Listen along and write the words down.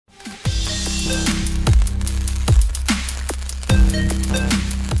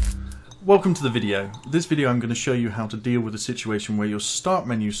Welcome to the video. This video I'm going to show you how to deal with a situation where your start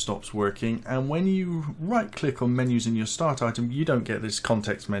menu stops working, and when you right click on menus in your start item you don't get this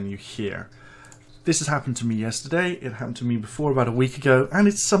context menu here. This has happened to me yesterday, it happened to me before about a week ago, and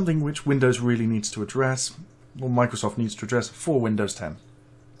it's something which Windows really needs to address, or Microsoft needs to address for Windows 10.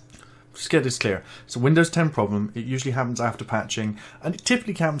 Just get this clear. It's a Windows 10 problem. It usually happens after patching, and it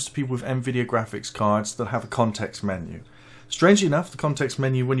typically happens to people with NVIDIA graphics cards that have a context menu. Strangely enough, the context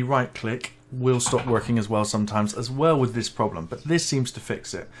menu, when you right click, will stop working as well sometimes, as well with this problem, but this seems to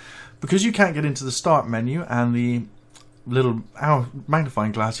fix it. Because you can't get into the start menu and the little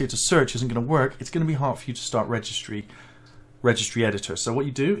magnifying glass here to search isn't going to work, it's going to be hard for you to start registry editor. So what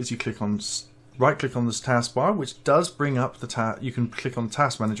you do is you right click on this taskbar, which does bring up the you can click on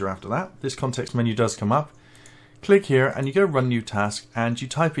task manager after that. This context menu does come up. Click here and you go run new task and you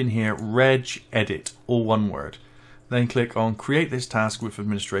type in here Regedit, all one word. Then click on create this task with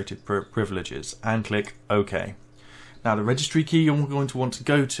administrative privileges and click OK. Now the registry key you're going to want to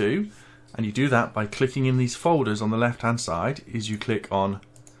go to, and you do that by clicking in these folders on the left hand side, is you click on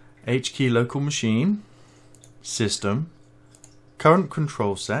HKey local machine, system,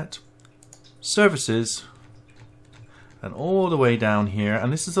 CurrentControlSet, services, and all the way down here,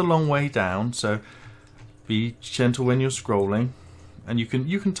 and this is a long way down, so be gentle when you're scrolling, and you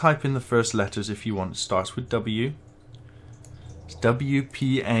can type in the first letters if you want. It starts with W. It's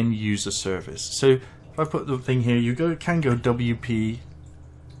WpnUserService. So if I put the thing here, you can go WPN.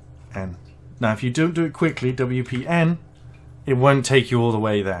 Now if you don't do it quickly, WPN, it won't take you all the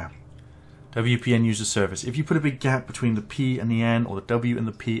way there. WpnUserService. If you put a big gap between the P and the N, or the W and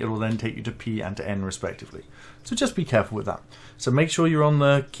the P, it will then take you to P and to N respectively. So just be careful with that. So make sure you're on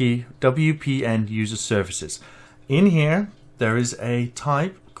the key WpnUserServices. In here, there is a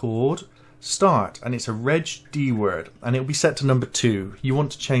type called start, and it's a Regd word, and it'll be set to number 2. You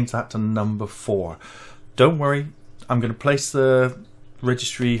want to change that to number 4. Don't worry, I'm going to place the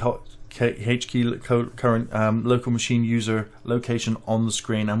registry HKey current local machine user location on the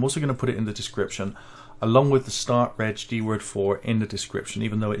screen. I'm also going to put it in the description along with the start Regd word 4 in the description,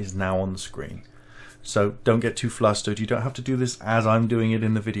 even though it is now on the screen. So don't get too flustered. You don't have to do this as I'm doing it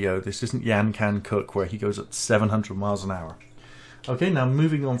in the video. This isn't Yan Can Cook where he goes at 700 miles an hour. Okay, now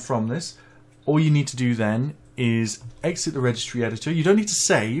moving on from this, all you need to do then is exit the registry editor. You don't need to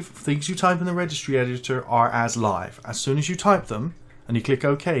save. Things you type in the registry editor are as live. As soon as you type them and you click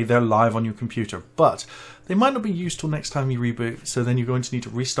OK, they're live on your computer. But they might not be used till next time you reboot, so then you're going to need to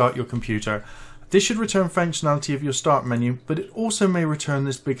restart your computer. This should return functionality of your start menu, but it also may return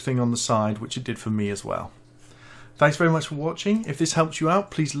this big thing on the side, which it did for me as well. Thanks very much for watching. If this helped you out,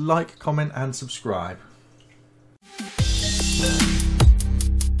 please like, comment and subscribe.